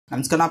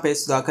నమస్కారం, నా పేరు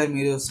సుధాకర్.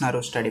 మీరు చూస్తున్నారు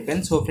Studypen.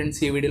 సో ఫ్రెండ్స్,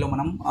 ఈ వీడియోలో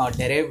మనం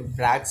derive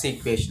Bragg's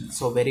equation.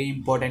 So very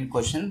important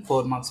question,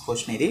 4 marks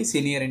question. ఇది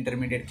సీనియర్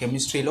ఇంటర్మీడియట్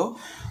కెమిస్ట్రీలో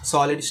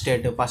సాలిడ్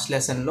స్టేట్ ఫస్ట్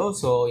లెసన్లో.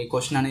 సో ఈ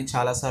క్వశ్చన్ అనేది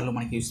చాలాసార్లు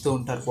మనకి ఇస్తూ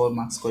ఉంటారు 4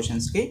 మార్క్స్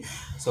క్వశ్చన్స్కి.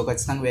 సో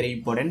ఖచ్చితంగా వెరీ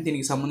ఇంపార్టెంట్.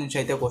 దీనికి సంబంధించి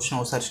అయితే క్వశ్చన్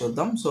ఒకసారి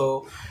చూద్దాం. సో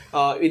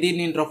ఇది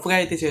నేను రఫ్గా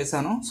అయితే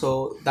చేశాను. సో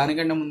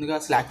దానికంటే ముందుగా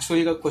అసలు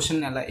యాక్చువల్గా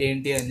క్వశ్చన్ ఎలా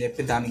ఏంటి అని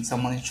చెప్పి దానికి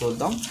సంబంధించి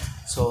చూద్దాం.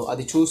 సో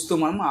అది చూస్తూ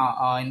మనం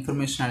ఆ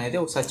ఇన్ఫర్మేషన్ అనేది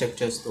ఒకసారి చెక్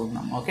చేస్తూ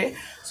ఉన్నాం. ఓకే,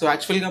 సో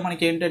యాక్చువల్గా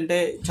మనకి ఏంటంటే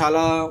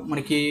చాలా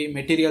మనకి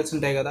మెటీరియల్స్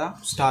ఉంటాయి కదా,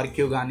 స్టార్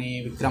క్యూ కానీ,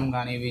 విక్రమ్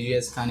కానీ,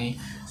 విజిఎస్ కానీ.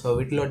 సో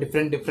వీటిలో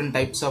డిఫరెంట్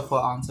టైప్స్ ఆఫ్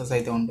ఆన్సర్స్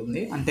అయితే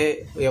ఉంటుంది. అంటే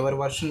ఎవరి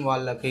వర్షన్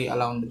వాళ్ళకి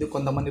అలా ఉంటుంది.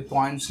 కొంతమంది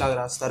పాయింట్స్ లాగా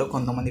రాస్తారు,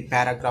 కొంతమంది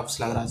పారాగ్రాఫ్స్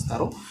లాగా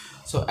రాస్తారు.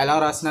 సో ఎలా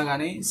రాసినా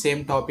కానీ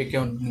సేమ్ టాపికే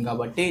ఉంటుంది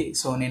కాబట్టి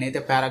సో నేనైతే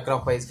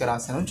పారాగ్రాఫ్ వైజ్గా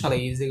రాశాను, చాలా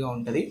ఈజీగా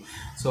ఉంటుంది.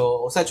 సో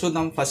ఒకసారి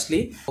చూద్దాం.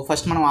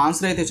 ఫస్ట్ మనం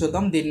ఆన్సర్ అయితే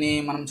చూద్దాం. దీన్ని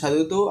మనం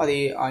చదువుతూ అది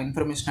ఆ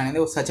ఇన్ఫర్మేషన్ అనేది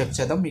ఒకసారి చెక్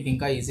చేద్దాం, మీకు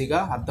ఇంకా ఈజీగా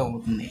అర్థం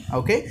అవుతుంది.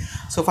 Okay,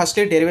 so first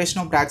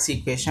derivation of Bragg's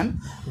equation.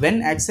 When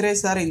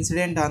X-rays are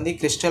incident on the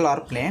crystal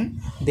are plane,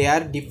 they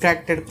are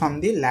డిఫ్రాక్టెడ్ from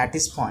the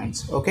lattice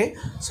points. Okay,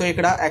 so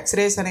ఇక్కడ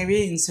ఎక్స్రేస్ అనేవి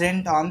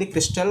incident on the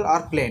crystal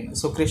are plane.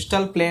 So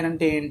crystal plane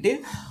అంటే ఏంటి,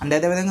 and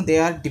అదేవిధంగా they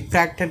are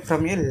డిఫ్రాక్టెడ్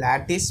from A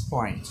lattice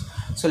points.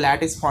 So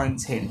lattice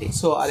points ఏంటి,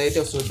 so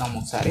అదైతే చూద్దాం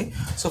ఒకసారి.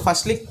 So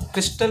firstly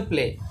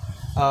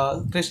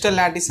crystal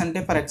lattice అంటే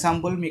ఫర్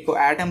ఎగ్జాంపుల్ మీకు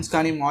యాటమ్స్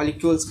కానీ,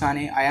 మాలిక్యూల్స్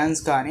కానీ, అయాన్స్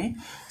కానీ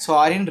so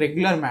are in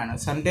regular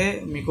manners, అంటే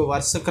మీకు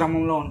వరుస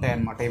క్రమంలో ఉంటాయి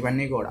అన్నమాట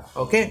ఇవన్నీ కూడా.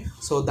 ఓకే,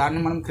 సో దాన్ని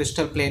మనం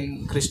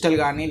క్రిస్టల్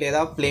కానీ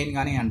లేదా ప్లేన్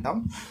కానీ అంటాం.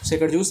 సో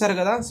ఇక్కడ చూసారు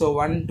కదా, సో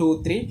 1 2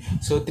 3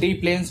 సో 3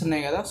 ప్లేన్స్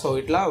ఉన్నాయి కదా. సో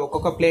ఇట్లా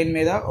ఒక్కొక్క ప్లేన్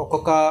మీద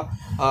ఒక్కొక్క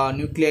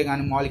న్యూక్లియర్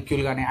కానీ,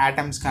 మాలిక్యూల్ కానీ,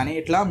 యాటమ్స్ కానీ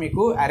ఇట్లా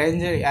మీకు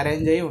అరేంజ్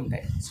అయ్యి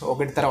ఉంటాయి. సో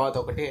ఒకటి తర్వాత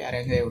ఒకటి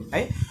అరేంజ్ అయ్యి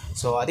ఉంటాయి.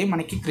 సో అది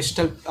మనకి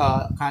క్రిస్టల్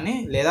కానీ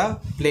లేదా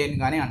ప్లేన్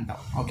కానీ అంటాం.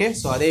 ఓకే,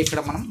 సో అదే ఇక్కడ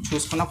మనం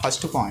చూసుకున్న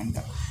first point.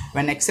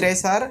 When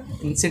X-rays are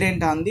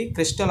incident on the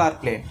crystal are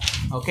plane.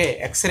 Okay,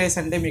 X-rays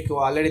అంటే మీకు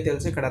ఆల్రెడీ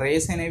తెలుసు, ఇక్కడ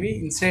రేస్ అనేవి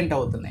ఇన్సిడెంట్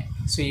అవుతున్నాయి.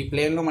 సో ఈ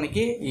ప్లేన్లో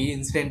మనకి ఈ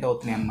ఇన్సిడెంట్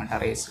అవుతున్నాయి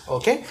అనమాట, రేస్.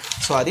 ఓకే,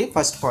 సో అది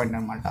ఫస్ట్ పాయింట్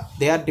అనమాట.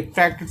 They are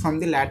డిఫ్రాక్టెడ్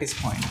from the lattice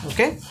point.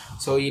 Okay,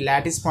 so ఈ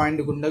లాటిస్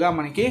పాయింట్ గుండగా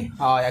మనకి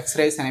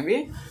ఎక్స్రేస్ అనేవి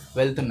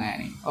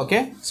వెళ్తున్నాయని. ఓకే,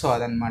 సో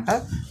అదనమాట.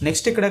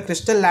 నెక్స్ట్ ఇక్కడ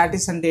క్రిస్టల్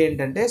లాటిస్ అంటే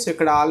ఏంటంటే, సో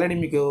ఇక్కడ ఆల్రెడీ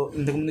మీకు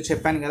ఇంతకుముందు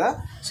చెప్పాను కదా,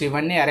 సో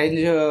ఇవన్నీ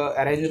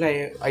అరేంజ్లో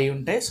అయి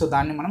ఉంటాయి. సో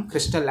దాన్ని మనం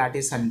క్రిస్టల్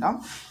లాటిస్ అంటాం.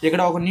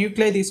 ఇక్కడ ఒక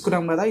న్యూక్లియై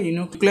తీసుకున్నాం కదా, ఈ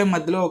న్యూక్లియై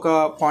మధ్యలో ఒక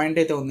పాయింట్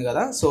అయితే ఉంది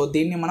కదా, సో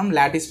దీన్ని మనం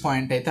లాటిస్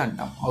పాయింట్ అయితే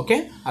అంటాం. ఓకే,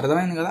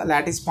 అర్థమైంది కదా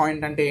లాటిస్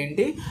పాయింట్ అంటే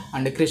ఏంటి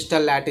అండ్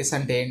క్రిస్టల్ లాటిస్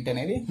అంటే ఏంటి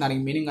అనేది,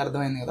 దానికి మీనింగ్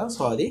అర్థమైంది కదా.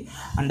 సో అది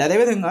అండ్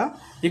అదేవిధంగా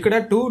ఇక్కడ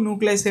 2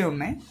 న్యూక్లియస్ే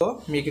ఉన్నాయి. సో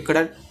మీకు ఇక్కడ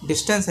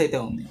డిస్టెన్స్ అయితే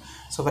ఉంది.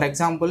 సో ఫర్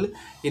ఎగ్జాంపుల్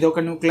ఇదొక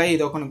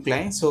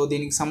న్యూక్లియై. సో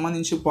దీనికి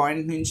సంబంధించి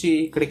పాయింట్ నుంచి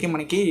ఇక్కడికి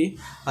మనకి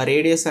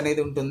రేడియస్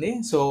అనేది ఉంటుంది.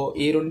 సో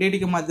ఈ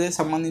రెండింటికి మధ్య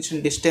సంబంధించిన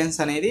డిస్టెన్స్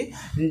అనేది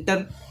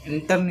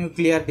ఇంటర్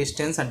న్యూక్లియర్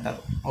డిస్టెన్స్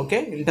అంటారు. Okay,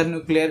 inter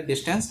nuclear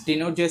distance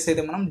denote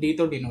చేసేది మనం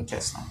డీతో డినోట్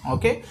చేస్తాం.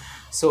 ఓకే,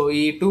 సో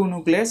ఈ 2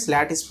 న్యూక్లియస్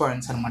లాటిస్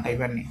పాయింట్స్ అనమాట.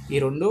 ఇవన్నీ ఈ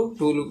 2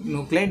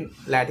 న్యూక్లియై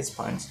లాటిస్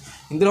పాయింట్స్.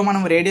 ఇందులో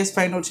మనం రేడియస్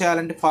ఫైండ్ అవుట్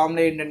చేయాలంటే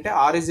ఫార్ములా ఏంటంటే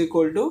r =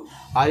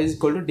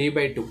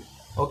 d/2.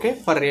 Okay,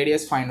 for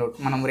radius find out,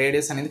 మనం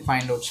రేడియస్ అనేది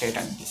ఫైండ్ అవుట్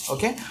చేయడానికి.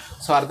 ఓకే,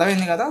 సో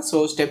అర్థమైంది కదా. సో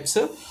స్టెప్స్,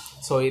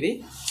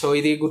 సో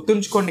ఇది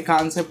గుర్తుంచుకోండి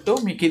కాన్సెప్ట్,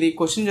 మీకు ఇది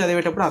క్వశ్చన్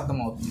చదివేటప్పుడు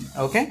అర్థమవుతుంది.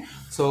 Okay,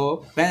 so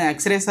when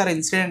X-rays are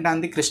incident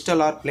on the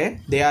crystal are plane,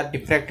 they are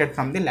డిఫ్రాక్టెడ్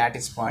from the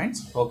lattice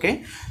points. Okay,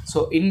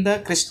 so in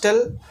the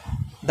crystal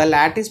the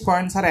lattice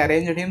points are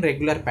arranged in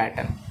regular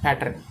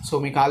pattern. So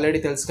మీకు already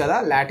తెలుసు కదా,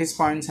 lattice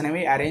points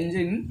అనేవి arrange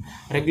in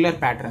regular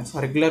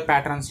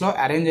ప్యాటర్న్స్లో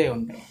arrange అయి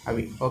ఉంటాయి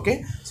అవి. Okay,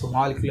 so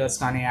మాలిక్యులర్స్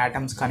కానీ,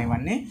 atoms కానీ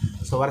ఇవన్నీ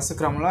సో వరుస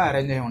క్రమంలో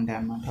అరేంజ్ అయి ఉంటాయి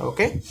అన్నమాట.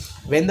 Okay,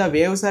 when the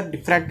waves are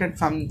డిఫ్రాక్టెడ్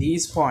from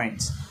these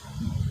points,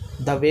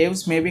 the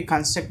waves may be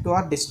constructive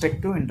are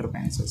destructive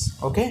ఇంటర్ఫరెన్సెస్.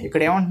 Okay,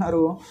 ఇక్కడ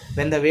ఏమంటున్నారు,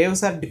 when the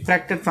waves are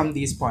డిఫ్రాక్టెడ్ from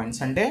these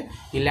points అంటే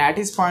ఈ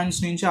లాటిస్ పాయింట్స్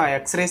నుంచి ఆ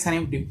ఎక్స్రేస్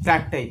అనేవి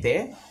డిఫ్రాక్ట్ అయితే,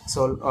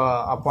 సో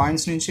ఆ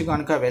పాయింట్స్ నుంచి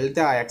కనుక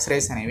వెళ్తే ఆ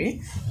ఎక్స్రేస్ అనేవి,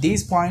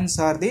 these points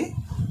are the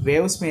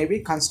waves may be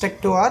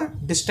constructive are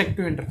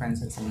destructive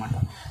ఇంటర్ఫరెన్సెస్ అనమాట.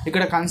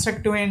 ఇక్కడ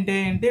కన్స్ట్రక్టివ్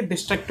ఏంటి,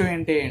 డిస్ట్రక్టివ్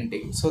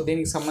ఏంటి, సో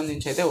దీనికి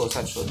సంబంధించి అయితే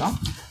ఒకసారి చూద్దాం.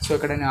 సో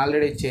ఇక్కడ నేను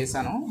ఆల్రెడీ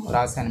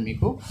రాశాను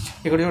మీకు.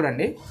 ఇక్కడ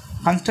చూడండి,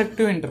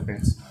 కన్స్ట్రక్టివ్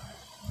ఇంటర్ఫరెన్స్.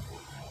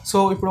 సో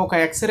ఇప్పుడు ఒక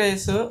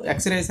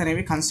ఎక్స్రేస్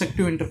అనేవి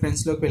కన్స్ట్రక్టివ్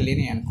ఇంటర్ఫరెన్స్లోకి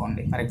వెళ్ళినాయి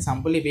అనుకోండి. ఫర్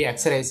ఎగ్జాంపుల్ ఇవి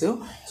ఎక్స్రేస్,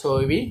 సో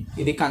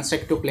ఇది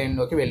కన్స్ట్రక్టివ్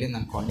ప్లేన్లోకి వెళ్ళింది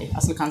అనుకోండి.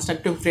 అసలు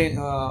కన్స్ట్రక్టివ్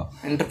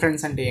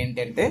ఇంటర్ఫరెన్స్ అంటే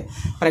ఏంటంటే,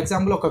 ఫర్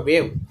ఎగ్జాంపుల్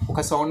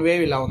ఒక సౌండ్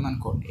వేవ్ ఇలా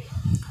ఉందనుకోండి.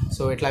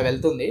 సో ఇట్లా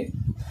వెళ్తుంది,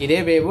 ఇదే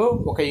వేవ్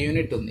ఒక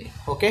యూనిట్ ఉంది.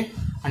 ఓకే,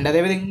 అండ్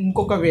అదేవిధంగా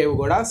ఇంకొక వేవ్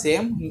కూడా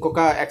సేమ్, ఇంకొక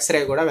ఎక్స్రే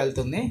కూడా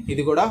వెళ్తుంది,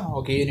 ఇది కూడా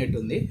ఒక యూనిట్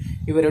ఉంది.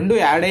 ఇవి 2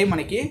 యాడ్ అయ్యి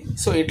మనకి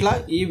సో ఇట్లా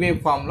ఈ వేవ్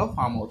ఫామ్లో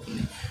ఫామ్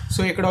అవుతుంది.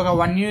 సో ఇక్కడ ఒక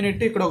 1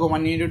 యూనిట్, ఇక్కడ ఒక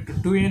 1 యూనిట్,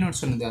 2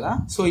 యూనిట్స్ ఉంది కదా.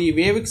 సో ఈ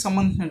వేవ్కి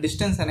సంబంధించిన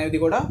డిస్టెన్స్ అనేది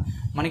కూడా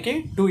మనకి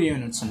 2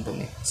 యూనిట్స్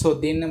ఉంటుంది. సో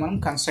దీన్ని మనం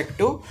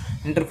కన్స్ట్రక్టివ్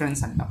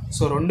ఇంటర్ఫరెన్స్ అంటాం.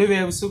 సో 2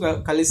 వేవ్స్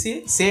కలిసి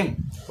సేమ్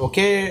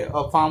ఒకే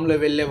ఫామ్లో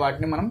వెళ్ళే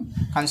వాటిని మనం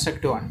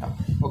కన్స్ట్రక్టివ్ అంటాం.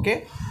 ఓకే,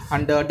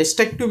 అండ్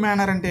డిస్ట్రక్టివ్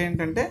మేనర్ అంటే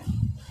ఏంటంటే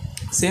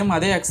సేమ్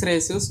అదే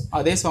ఎక్స్రేస్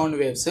అదే sound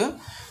waves.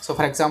 So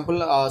for example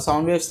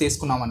sound waves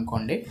తీసుకున్నాం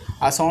అనుకోండి,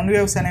 ఆ సౌండ్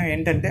వేవ్స్ అనేవి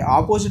ఏంటంటే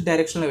ఆపోజిట్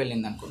డైరెక్షన్లో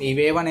వెళ్ళింది అనుకో, ఈ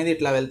వేవ్ అనేది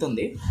ఇట్లా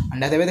వెళ్తుంది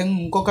అండ్ అదేవిధంగా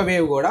ఇంకొక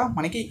వేవ్ కూడా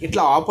మనకి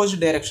ఇట్లా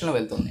ఆపోజిట్ డైరెక్షన్లో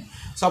వెళ్తుంది.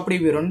 సో అప్పుడు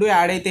ఇవి రెండు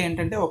యాడ్ అయితే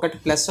ఏంటంటే ఒకటి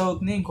ప్లస్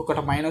అవుతుంది,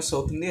 ఇంకొకటి మైనస్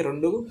అవుతుంది,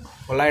 రెండు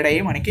కొలైడ్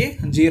అయ్యి మనకి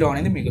 0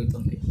 అనేది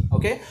మిగులుతుంది.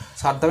 ఓకే,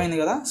 సో అర్థమైంది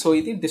కదా. సో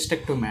ఇది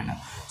డిస్ట్రక్టివ్ మేనర్.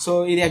 సో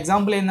ఇది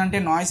ఎగ్జాంపుల్ ఏంటంటే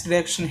నాయిస్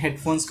రిడక్షన్ హెడ్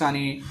ఫోన్స్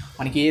కానీ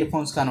మనకి ఇయర్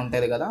ఫోన్స్ కానీ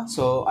ఉంటుంది కదా,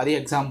 సో అది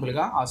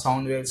ఎగ్జాంపుల్గా ఆ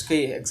సౌండ్ వేవ్స్కి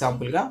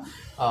ఎగ్జాంపుల్గా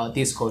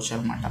తీసుకోవచ్చు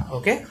అనమాట.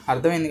 ఓకే,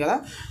 అర్థమైంది కదా.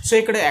 సో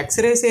ఇక్కడ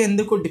ఎక్స్రేసే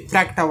ఎందుకు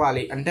డిఫ్రాక్ట్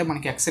అవ్వాలి అంటే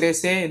మనకి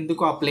ఎక్స్రేసే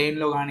ఎందుకు ఆ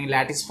ప్లేన్లో కానీ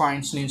లాటిస్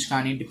పాయింట్స్ నుంచి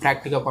కానీ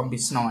డిఫ్రాక్ట్గా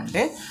పంపిస్తున్నాం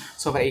అంటే,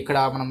 సో ఇక్కడ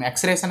మనం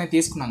ఎక్స్రేస్ అనేది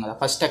తీసుకున్నాం కదా,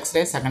 ఫస్ట్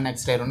ఎక్స్రే సెకండ్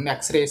ఎక్స్రే, రెండు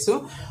ఎక్స్రేస్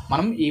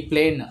మనం ఈ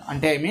ప్లేన్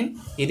అంటే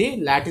ఇది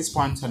లాటిస్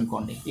పాయింట్స్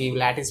అనుకోండి, ఈ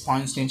లాటిస్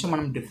పాయింట్స్ నుంచి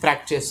మనం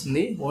డిఫ్రాక్ట్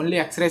చేస్తుంది ఓన్లీ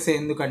ఎక్స్రేస్.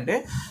 ఎందుకంటే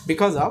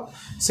బికాజ్ ఆఫ్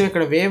సో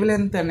ఇక్కడ వేవ్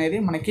లెంత్ అనేది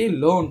మనకి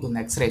లో ఉంటుంది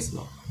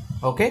ఎక్స్రేస్లో.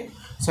 ఓకే,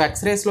 సో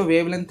ఎక్స్రేస్లో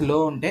వేవ్ లెంత్ లో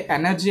ఉంటే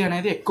ఎనర్జీ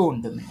అనేది ఎక్కువ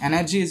ఉంటుంది.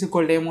 ఎనర్జీ ఈజ్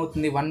ఈక్వల్ టు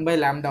ఏమవుతుంది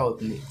 1/λ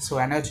అవుతుంది. సో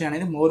ఎనర్జీ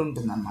అనేది మోర్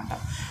ఉంటుంది అనమాట.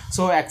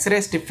 So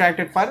X-rays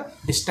డిఫ్రాక్టెడ్ for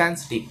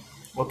distance d.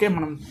 Okay,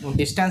 మనం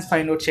డిస్టెన్స్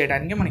ఫైండ్ అవుట్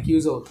చేయడానికి మనకి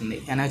యూజ్ అవుతుంది,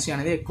 ఎనర్జీ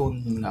అనేది ఎక్కువ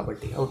ఉంటుంది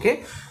కాబట్టి. ఓకే,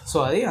 సో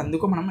అది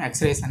అందుకు మనం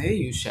ఎక్స్రేస్ అనేది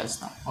యూజ్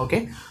చేస్తాం. ఓకే,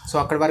 సో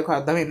అక్కడి వరకు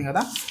అర్థమైంది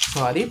కదా. సో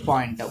అది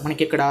పాయింట్.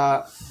 మనకి ఇక్కడ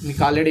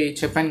మీకు ఆల్రెడీ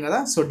చెప్పాను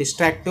కదా,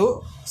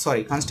 so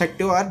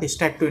constructive are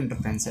destructive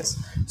ఇంటర్ఫరెన్సెస్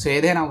so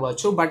ఏదైనా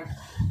అవ్వచ్చు. But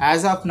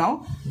as of now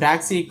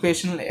Bragg's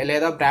equation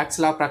లేదా బ్రాగ్స్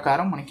లా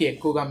ప్రకారం మనకి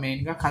ఎక్కువగా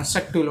మెయిన్గా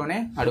కన్స్ట్రక్టివ్లోనే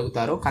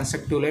అడుగుతారు.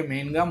 కన్స్ట్రక్టివ్లో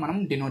మెయిన్గా మనం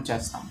డినోట్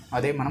చేస్తాం,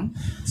 అదే మనం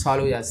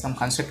సాల్వ్ చేస్తాం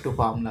కన్స్ట్రక్టివ్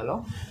ఫార్ములాలో.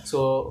 సో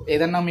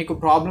ఏదన్నా మీకు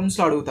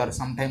ప్రాబ్లమ్స్లో అడుగుతారు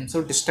సమ్టైమ్స్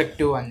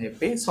డిస్ట్రక్టివ్ అని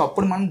చెప్పి, సో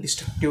అప్పుడు మనం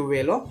డిస్ట్రక్టివ్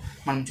వేలో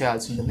మనం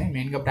చేయాల్సి ఉంటుంది.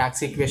 మెయిన్గా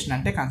బ్రాగ్స్ ఈక్వేషన్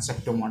అంటే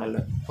కన్స్ట్రక్టివ్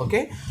మోడల్లో.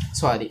 ఓకే,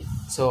 సో అది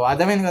సో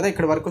అర్థమైంది కదా.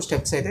 ఇక్కడ వరకు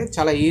స్టెప్స్ అయితే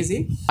చాలా ఈజీ.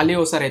 మళ్ళీ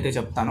ఒకసారి అయితే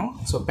చెప్తాను.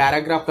 సో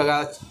పారాగ్రాఫ్గా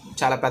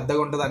చాలా పెద్దగా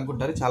ఉంటుంది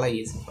అనుకుంటారు, చాలా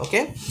easy. Okay,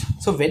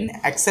 so when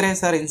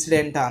X-rays are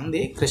incident on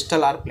the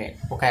crystal are plane,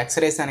 ఒక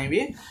ఎక్స్రేస్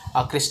అనేవి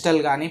ఆ క్రిస్టల్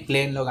కానీ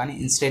ప్లేన్లో కానీ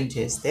ఇన్సిడెంట్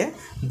చేస్తే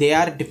they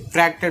are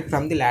డిఫ్రాక్టెడ్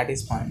from the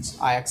lattice points.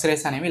 ఆ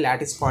ఎక్స్రేస్ అనేవి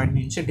లాటిస్ పాయింట్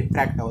నుంచి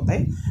డిఫ్రాక్ట్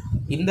అవుతాయి.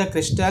 In the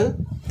crystal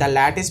the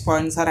lattice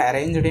points are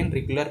arranged in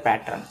regular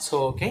pattern. So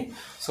okay,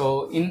 so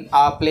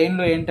ఆ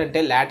ప్లేన్లో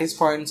ఏంటంటే లాటిస్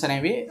పాయింట్స్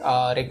అనేవి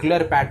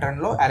రెగ్యులర్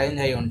ప్యాటర్న్లో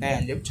అరేంజ్ అయి ఉంటాయి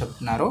అని చెప్పి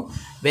చెప్తున్నారు.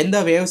 When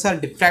the waves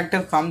are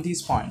డిఫ్రాక్టెడ్ from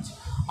these points,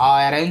 ఆ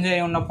అరేంజ్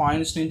అయి ఉన్న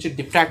పాయింట్స్ నుంచి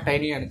డిఫ్రాక్ట్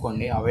అయినాయి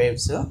అనుకోండి ఆ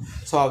వేవ్స్.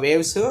 సో ఆ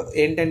వేవ్స్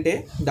ఏంటంటే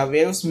the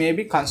waves may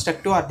be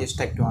constructive are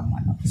destructive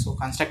అనమాట. సో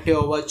కన్స్ట్రక్టివ్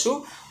అవ్వచ్చు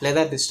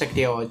లేదా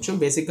డిస్ట్రక్టివ్ అవ్వచ్చు.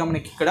 బేసిక్గా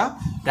మనకి ఇక్కడ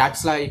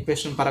బ్రాగ్స్ లా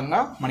ఈక్వేషన్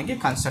పరంగా మనకి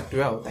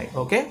కన్స్ట్రక్టివ్ అవుతాయి.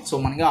 ఓకే, సో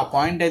మనకి ఆ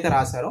పాయింట్ అయితే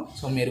రాశారు,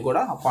 సో మీరు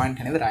కూడా ఆ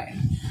పాయింట్ అనేది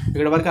రాయండి.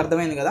 ఇక్కడ వరకు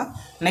అర్థమైంది కదా.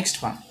 Next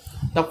one,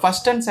 the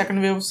first and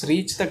second waves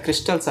reach the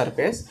crystal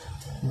surface,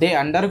 they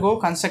undergo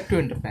constructive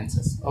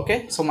ఇంటర్ఫరెన్సెస్. Okay,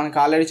 so మనకు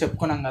ఆల్రెడీ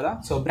చెప్పుకున్నాం కదా.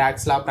 సో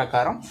బ్రాగ్స్ లా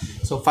ప్రకారం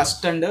సో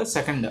ఫస్ట్ అండ్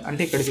సెకండ్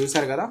అంటే ఇక్కడ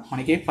చూసారు కదా,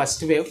 మనకి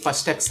first wave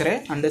first x ray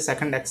and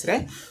second x ray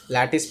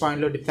lattice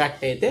పాయింట్లో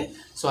డిఫ్రాక్ట్ అయితే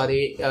సో అది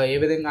ఏ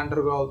విధంగా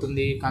అండర్గో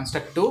అవుతుంది,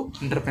 కన్స్ట్రక్టివ్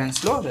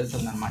ఇంటర్ఫరెన్స్లో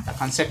వెళ్తుంది అనమాట.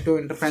 కన్స్ట్రక్టివ్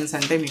ఇంటర్ఫరెన్స్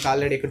అంటే మీకు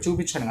ఆల్రెడీ ఇక్కడ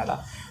చూపించాను కదా.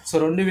 సో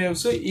రెండు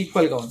వేవ్స్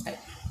ఈక్వల్గా ఉంటాయి,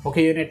 ఒక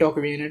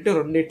యూనిట్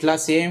రెండు ఇట్లా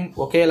సేమ్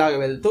ఒకేలాగా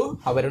వెళ్తూ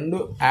అవి రెండు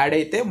యాడ్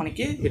అయితే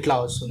మనకి ఇట్లా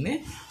వస్తుంది.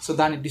 సో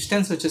దాని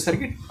డిస్టెన్స్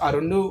వచ్చేసరికి ఆ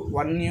రెండు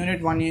 1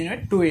 యూనిట్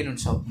 2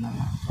 యూనిట్స్ అవుతుంది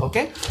అన్నమాట.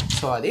 ఓకే,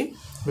 సో అది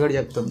ఇక్కడ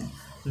చెప్తుంది.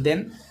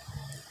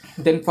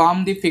 Then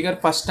form the figure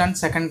first and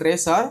second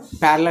race are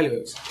parallel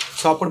waves.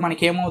 So అప్పుడు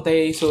మనకి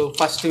ఏమవుతాయి, so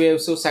first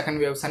waves second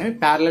waves అనేవి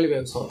ప్యారలల్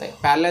వేవ్స్ అవుతాయి.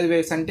 ప్యారలల్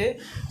వేవ్స్ అంటే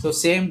సో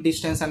సేమ్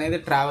డిస్టెన్స్ అనేది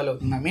ట్రావెల్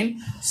అవుతుంది,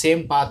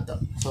 సేమ్ పాత్.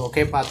 సో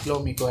ఒకే పాత్లో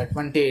మీకు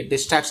ఎటువంటి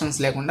డిస్ట్రాక్షన్స్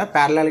లేకుండా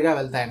ప్యారలల్గా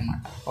వెళ్తాయి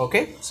అన్నమాట.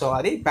 ఓకే, సో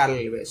అది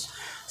parallel waves.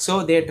 So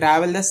they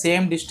travel the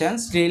same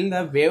distance till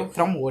the wave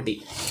from OT.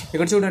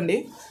 ఇక్కడ చూడండి,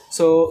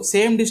 సో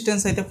సేమ్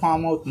డిస్టెన్స్ అయితే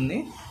ఫామ్ అవుతుంది.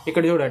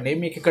 ఇక్కడ చూడండి,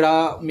 మీకు ఇక్కడ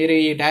మీరు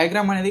ఈ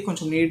డయాగ్రామ్ అనేది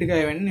కొంచెం నీట్గా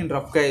ఇవ్వండి, నేను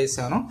రఫ్గా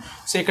వేసాను.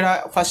 సో ఇక్కడ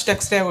ఫస్ట్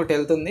ఎక్స్రే ఒకటి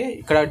వెళ్తుంది,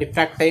 ఇక్కడ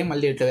డిఫ్రాక్ట్ అయ్యి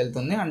మళ్ళీ ఇట్లా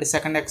వెళ్తుంది. అండ్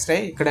సెకండ్ ఎక్స్రే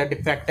ఇక్కడ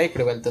డిఫ్రాక్ట్ అయ్యి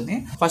ఇక్కడ వెళ్తుంది.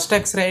 ఫస్ట్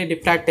ఎక్స్రే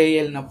డిఫ్రాక్ట్ అయ్యి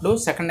వెళ్ళినప్పుడు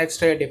సెకండ్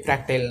ఎక్స్రే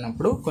డిఫ్రాక్ట్ అయ్యి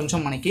వెళ్ళినప్పుడు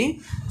కొంచెం మనకి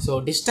సో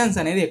డిస్టెన్స్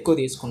అనేది ఎక్కువ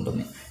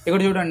తీసుకుంటుంది.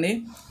 ఇక్కడ చూడండి,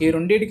 ఈ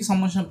రెండింటికి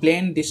సంబంధించిన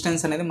ప్లేన్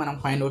డిస్టెన్స్ అనేది మనం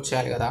ఫైండ్ అవుట్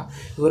చేయాలి కదా.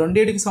 ఈ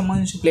రెండింటికి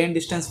సంబంధించిన ప్లేన్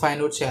డిస్టెన్స్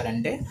ఫైండ్ అవుట్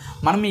చేయాలంటే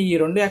మనం ఈ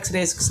రెండు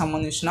ఎక్స్రేస్కి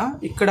సంబంధించిన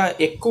ఇక్కడ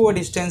ఎక్కువ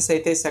డిస్టెన్స్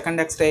అయితే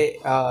సెకండ్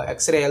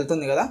ఎక్స్రే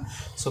వెళ్తుంది కదా.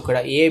 సో ఇక్కడ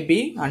ఏబి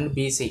అండ్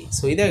బీసీ,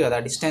 సో ఇదే కదా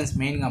డిస్టెన్స్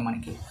మెయిన్గా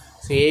మనకి.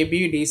 సో ఏబి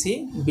డిసి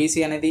బీసీ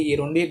అనేది ఈ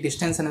రెండు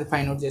డిస్టెన్స్ అనేది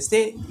ఫైండ్ అవుట్ చేస్తే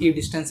ఈ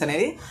డిస్టెన్స్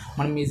అనేది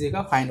మనం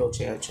ఈజీగా ఫైండ్ అవుట్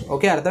చేయొచ్చు.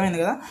 ఓకే, అర్థమైంది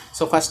కదా.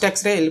 సో ఫస్ట్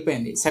ఎక్స్రే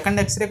వెళ్ళిపోయింది,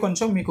 సెకండ్ ఎక్స్రే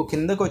కొంచెం మీకు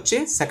కిందకు వచ్చి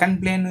సెకండ్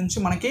ప్లేన్ నుంచి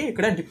మనకి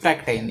ఇక్కడ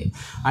డిఫ్రాక్ట్ అయింది.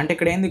 అంటే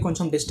ఇక్కడ ఏంది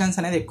కొంచెం డిస్టెన్స్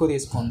అనేది ఎక్కువ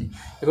తీసుకుంది.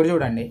 ఇక్కడ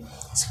చూడండి,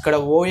 ఇక్కడ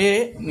ఓఏ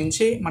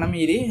నుంచి మనం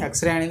ఇది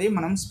ఎక్స్రే అనేది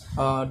మనం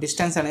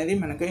డిస్టెన్స్ అనేది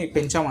మనకి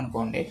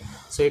పెంచామనుకోండి.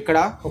 సో ఇక్కడ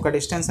ఒక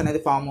డిస్టెన్స్ అనేది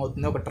ఫామ్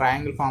అవుతుంది, ఒక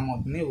ట్రయాంగిల్ ఫామ్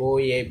అవుతుంది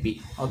ఓఏపి.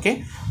 ఓకే,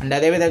 అండ్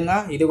అదేవిధంగా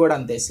ఇది కూడా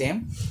అంతే సేమ్.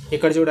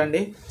 ఇక్కడ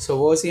చూడండి, సో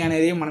ఓసి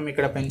అనేది మనం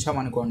ఇక్కడ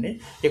పెంచామనుకోండి,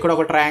 ఇక్కడ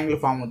ఒక ట్రయాంగిల్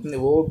ఫామ్ అవుతుంది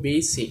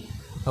ఓబిసి.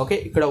 ఓకే,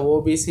 ఇక్కడ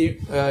ఓబీసీ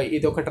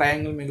ఇది ఒక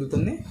ట్రయాంగిల్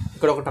మిగులుతుంది,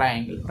 ఇక్కడ ఒక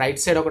ట్రయాంగిల్,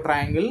 రైట్ సైడ్ ఒక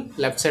ట్రయాంగిల్,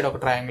 లెఫ్ట్ సైడ్ ఒక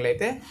ట్రయాంగిల్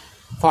అయితే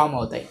ఫామ్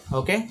అవుతాయి.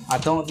 ఓకే,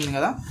 అర్థమవుతుంది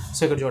కదా. సో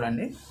ఇక్కడ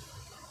చూడండి,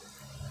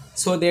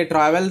 so they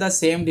travel the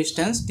same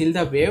distance till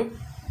the wave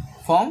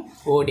form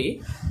OD.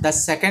 The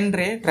second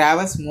ray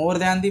travels more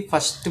than the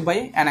first by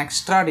an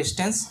extra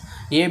distance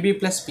AB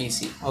plus BC.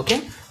 Okay,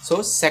 so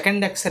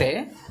second x ray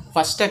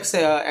first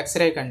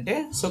x ray కంటే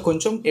so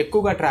కొంచెం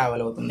ఎక్కువగా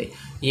travel అవుతుంది.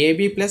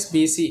 AB plus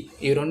BC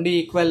ఈ రెండు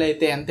equal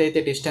అయితే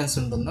ఎంతైతే distance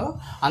ఉంటుందో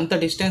అంత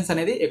డిస్టెన్స్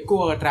అనేది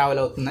ఎక్కువగా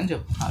ట్రావెల్ అవుతుందని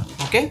చెప్తున్నారు.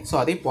 ఓకే, సో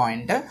అది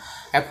point.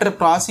 After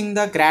crossing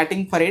the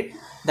గ్రాటింగ్ for it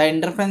the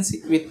interference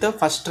with the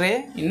first ray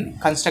in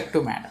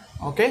constructive matter.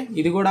 Okay,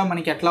 ఇది కూడా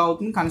మనకి ఎట్లా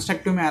అవుతుంది,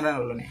 కన్స్ట్రక్టివ్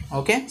మ్యానర్లోనే.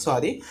 ఓకే, సో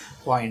అది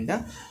point.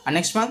 And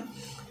next one,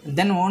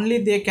 then only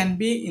they can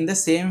be in the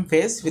same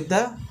face with the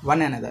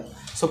one another.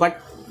 So but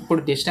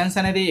ఇప్పుడు distance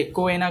అనేది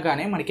ఎక్కువైనా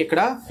కానీ మనకి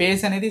ఇక్కడ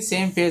ఫేస్ అనేది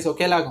సేమ్ ఫేస్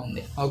ఒకేలాగా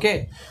ఉంది. ఓకే,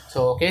 సో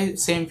ఒకే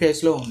సేమ్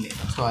ఫేస్లో ఉంది.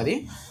 సో అది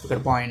ఇక్కడ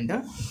point.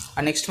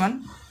 And next one,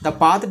 the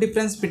path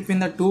difference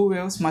between the two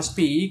waves must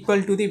be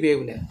equal to the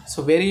wave length.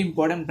 So very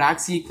important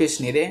Bragg's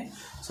equation ఇదే.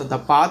 So the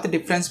path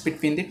difference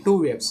between the two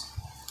waves,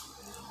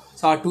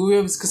 so ఆ two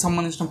వేవ్స్కి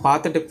సంబంధించిన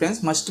path difference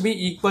must be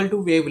equal to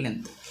wave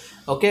length.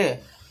 Okay,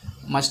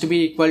 must be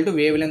equal to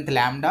wave length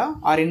ల్యాండా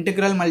are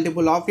integral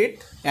multiple of it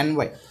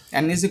NY.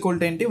 N is equal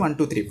to ఏంటి 1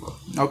 2 3 4.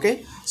 Okay,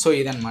 so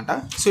ఇదనమాట.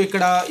 So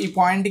ఇక్కడ ఈ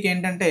పాయింట్కి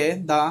ఏంటంటే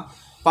the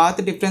path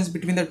difference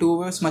between the two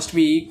waves must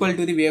be equal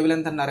to the wave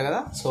length అన్నారు కదా.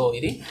 So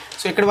ఇది,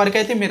 సో ఇక్కడ వరకు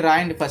అయితే మీరు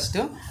రాయండి ఫస్ట్.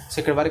 సో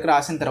ఇక్కడ వరకు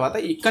రాసిన తర్వాత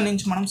ఇక్కడ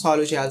నుంచి మనం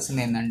సాల్వ్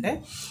చేయాల్సింది ఏంటంటే,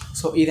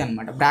 సో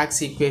ఇదనమాట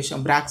బ్రాగ్స్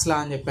ఈక్వేషన్, బ్రాగ్స్ లా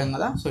అని చెప్పాం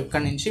కదా. సో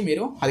ఇక్కడ నుంచి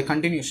మీరు అది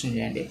కంటిన్యూషన్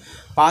చేయండి.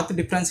 Path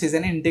difference is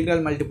an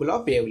integral multiple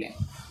of wave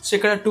length. So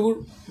ఇక్కడ టూ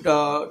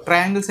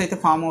ట్రయాంగిల్స్ అయితే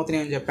ఫామ్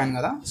అవుతున్నాయి అని చెప్పాను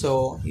కదా. సో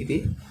ఇది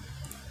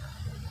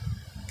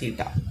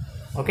theta.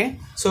 Okay,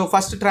 so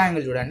first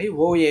triangle చూడండి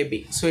ఓఏబి.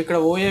 సో ఇక్కడ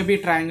ఓఏబి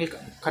ట్రయాంగిల్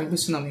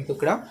కనిపిస్తుందా మీకు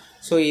ఇక్కడ.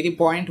 సో ఇది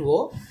పాయింట్ ఓ,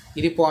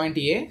 ఇది పాయింట్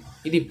ఏ,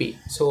 ఇది బి.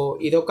 సో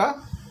ఇదొక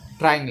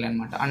ట్రయాంగిల్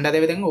అనమాట. అండ్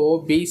అదేవిధంగా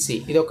ఓబిసి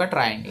ఇది ఒక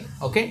ట్రయాంగిల్.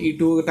 ఓకే, ఈ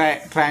టూ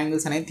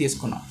ట్రయాంగిల్స్ అనేది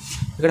తీసుకున్నాం.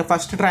 ఇక్కడ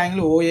ఫస్ట్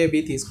ట్రయాంగిల్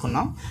ఓఏబి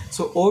తీసుకున్నాం.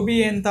 సో ఓబి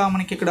ఎంత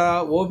మనకి ఇక్కడ,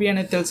 ఓబి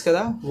అనేది తెలుసు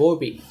కదా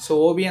ఓబి. సో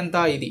ఓబి ఎంత,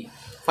 ఇది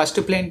ఫస్ట్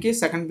ప్లేన్కి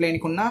సెకండ్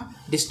ప్లేన్కి ఉన్న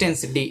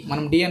డిస్టెన్స్ డి,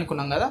 మనం డి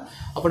అనుకున్నాం కదా.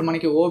 అప్పుడు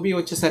మనకి ఓబి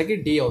వచ్చేసరికి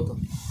డి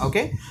అవుతుంది.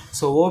 ఓకే,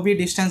 సో ఓబి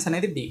డిస్టెన్స్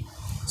అనేది డి.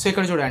 సో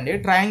ఇక్కడ చూడండి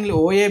triangle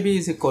ఓఏబి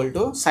is equal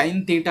to sine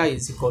theta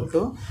is equal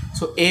to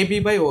so AB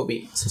by OB.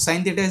 So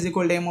sine theta is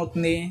equal to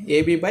ఏమవుతుంది,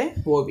 ఏబి బై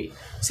ఓబి.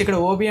 సో ఇక్కడ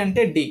OB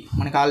అంటే D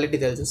మనకు already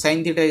తెలుసు.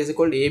 Sine theta is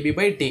equal to AB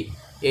by D.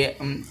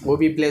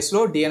 OB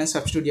ప్లేస్లో D అనేది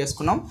substitute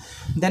చేసుకున్నాం.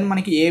 Then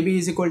మనకి AB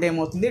is equal to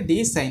ఏమవుతుంది, D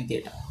sine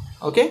theta.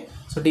 Okay,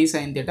 so D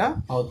sine theta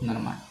అవుతుంది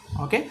అనమాట.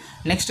 ఓకే,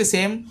 నెక్స్ట్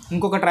సేమ్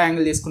ఇంకొక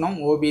ట్రయాంగిల్ తీసుకున్నాం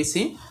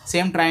ఓబీసీ.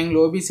 సేమ్ ట్రయాంగిల్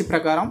ఓబీసీ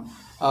ప్రకారం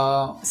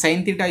sine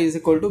theta is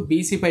equal to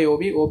BC by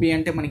OB. OB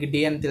అంటే మనకి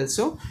డి అని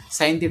తెలుసు.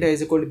 Sine theta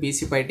is equal to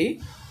BC by D.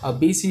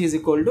 BC is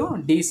equal to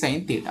D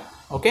sine theta.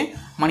 Okay,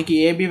 మనకి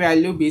AB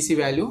value BC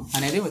value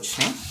అనేది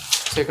వచ్చినాయి.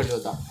 So ఇక్కడ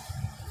చూద్దాం.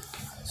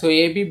 So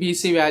AB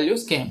BC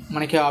values came,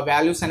 మనకి ఆ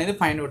వాల్యూస్ అనేది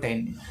ఫైండ్ అవుట్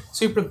అయింది.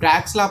 సో ఇప్పుడు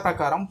బ్రాగ్స్ లా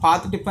ప్రకారం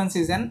path difference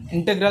is an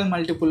integral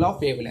multiple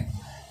of wave length.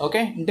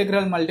 Okay,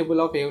 integral multiple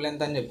of wave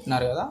length అని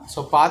చెప్తున్నారు కదా. సో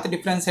పాత్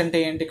డిఫరెన్స్ అంటే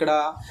ఏంటి, ఇక్కడ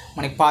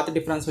మనకి పాత్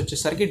డిఫరెన్స్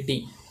వచ్చేసరికి D.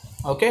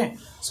 Okay,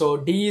 so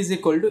D is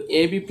equal to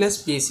AB plus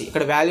BC.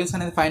 ఇక్కడ వాల్యూస్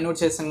అనేది ఫైండ్ అవుట్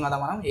చేస్తాం కదా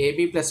మనం,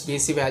 ఏబీ ప్లస్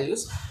బీసీ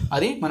వాల్యూస్.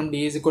 అది మనం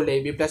D is equal to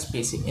AB plus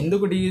BC.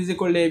 ఎందుకు D is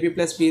equal to AB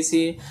plus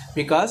BC,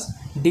 because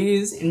D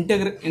is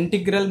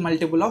integral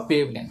multiple of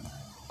wave length.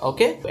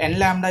 Okay, ఎన్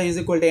ల్యాండా is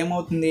equal to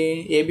ఏమవుతుంది,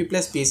 AB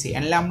plus BC.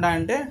 ఎన్ ల్యాండా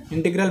అంటే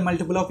integral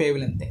multiple of wave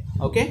length.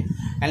 Okay,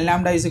 ఎన్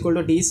ల్యాండా is equal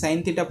to D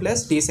sine theta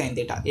plus D sine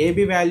theta.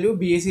 AB value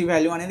BC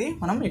value అనేది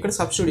మనం ఇక్కడ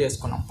substitute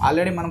చేసుకున్నాం.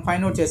 Already మనం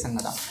ఫైండ్ అవుట్ చేసాం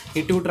కదా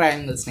ఈ టూ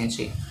ట్రయాంగిల్స్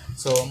నుంచి.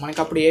 సో మనకి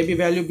అప్పుడు ఏబీ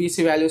వాల్యూ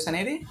బీసీ వాల్యూస్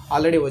అనేది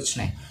ఆల్రెడీ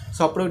వచ్చినాయి.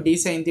 సో అప్పుడు డి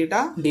సైన్ థీటా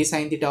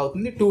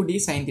అవుతుంది, 2d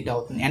సైన్ థీటా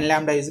అవుతుంది. ఎన్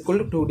ల్యాండా is equal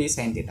to 2d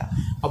sine theta.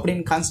 అప్పుడు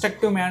in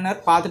constructive manner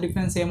path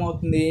difference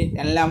ఏమవుతుంది,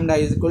 ఎన్ ల్యాండా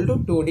is equal to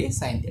 2d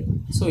sine theta.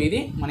 So ఇది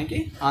మనకి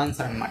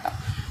ఆన్సర్ అనమాట.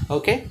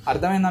 ఓకే,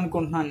 అర్థమైంది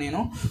అనుకుంటున్నాను నేను.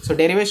 So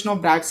derivation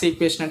of Bragg's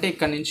equation అంటే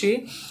ఇక్కడ నుంచి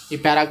ఈ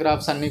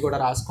పారాగ్రాఫ్స్ అన్నీ కూడా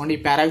రాసుకోండి. ఈ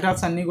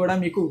పారాగ్రాఫ్స్ అన్నీ కూడా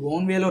మీకు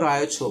ఓన్ వేలో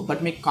రాయొచ్చు,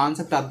 బట్ మీకు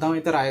కాన్సెప్ట్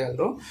అర్థమైతే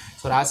రాయగలరు.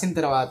 సో రాసిన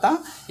తర్వాత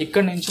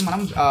ఇక్కడ నుంచి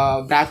మనం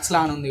బ్రాగ్స్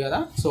లా అని ఉంది కదా,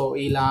 సో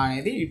ఈ లా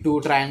అనేది ఈ టూ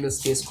ట్రయాంగిల్స్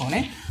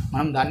తీసుకొని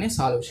మనం దాన్ని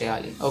సాల్వ్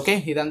చేయాలి. ఓకే,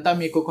 ఇదంతా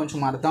మీకు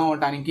కొంచెం అర్థం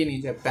అవడానికి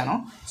నేను చెప్పాను.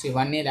 సో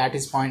ఇవన్నీ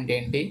లాటిస్ పాయింట్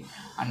ఏంటి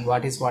అండ్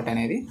వాట్ ఈస్ వాట్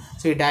అనేది.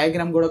 సో ఈ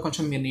డయాగ్రామ్ కూడా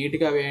కొంచెం మీరు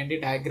నీట్గా వేయండి.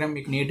 డయాగ్రామ్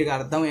మీకు నీట్గా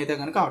అర్థం అయితే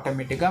కనుక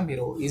ఆటోమేటిక్గా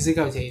మీరు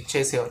ఈజీగా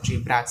చేసేయచ్చు ఈ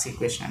బ్రాగ్స్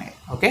ఈక్వేషన్ అనేది.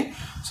 ఓకే,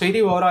 సో ఇది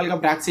ఓవరాల్గా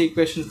బ్రాగ్స్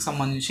ఈక్వేషన్కి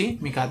సంబంధించి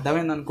మీకు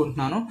అర్థమైంది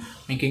అనుకుంటున్నాను.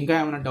 మీకు ఇంకా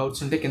ఏమైనా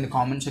డౌట్స్ ఉంటే కింద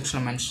కామెంట్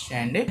సెక్షన్లో మెన్షన్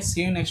చేయండి. See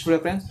you next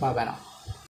video friends, bye bye.